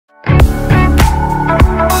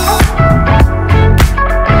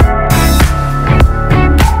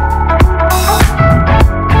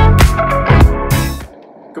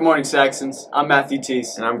morning, Saxons. I'm Matthew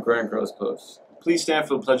Teese. And I'm Grant Grosclose. Please stand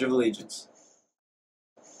for the Pledge of Allegiance.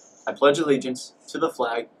 I pledge allegiance to the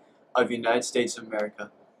flag of the United States of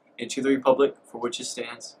America and to the republic for which it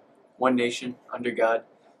stands, one nation, under God,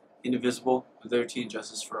 indivisible, with liberty and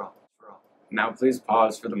justice for all. Now please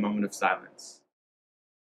pause for the moment of silence.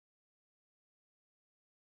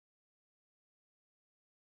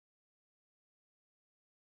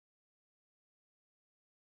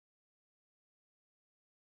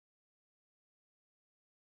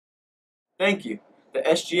 Thank you. The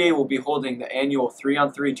SGA will be holding the annual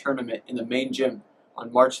 3-on-3 tournament in the main gym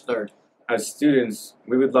on March 3rd. As students,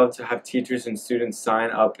 we would love to have teachers and students sign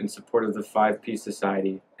up in support of the 5P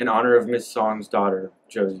Society in honor of Miss Song's daughter,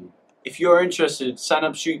 Josie. If you are interested,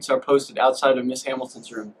 sign-up sheets are posted outside of Miss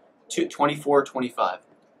Hamilton's room, 2425.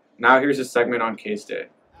 Now here's a segment on Case Day.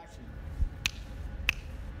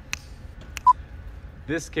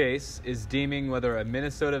 This case is deeming whether a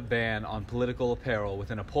Minnesota ban on political apparel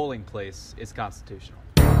within a polling place is constitutional.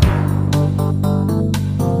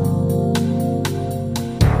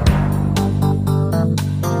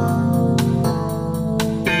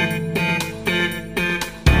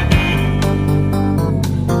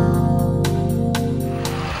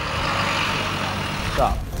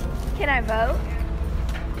 Stop. Can I vote?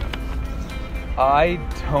 I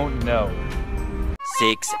don't know.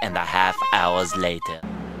 6.5 hours later.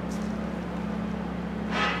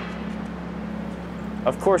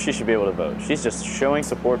 Of course she should be able to vote. She's just showing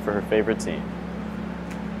support for her favorite team.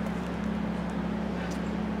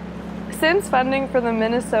 Since funding for the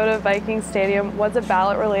Minnesota Vikings Stadium was a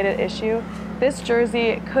ballot-related issue, this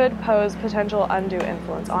jersey could pose potential undue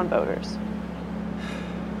influence on voters.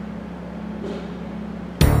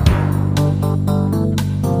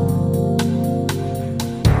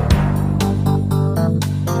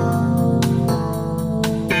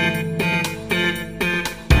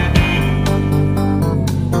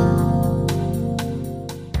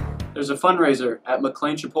 There's a fundraiser at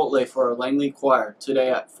McLean Chipotle for our Langley Choir today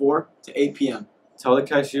at 4 to 8 p.m. Tell the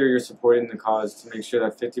cashier you're supporting the cause to make sure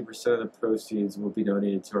that 50% of the proceeds will be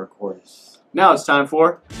donated to our chorus. Now it's time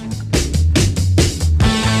for...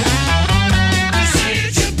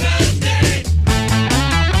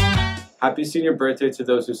 Happy senior birthday to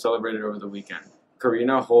those who celebrated over the weekend.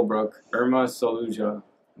 Karina Holbrook, Irma Saluja,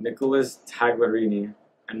 Nicholas Taglarini,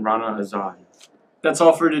 and Rana Azad. That's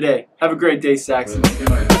all for today. Have a great day, Saxon.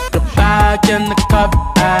 Back in the cup,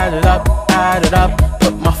 add it up.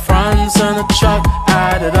 Put my friends in the truck,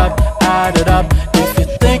 add it up. If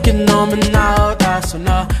you're thinking on me now, that's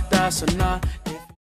enough.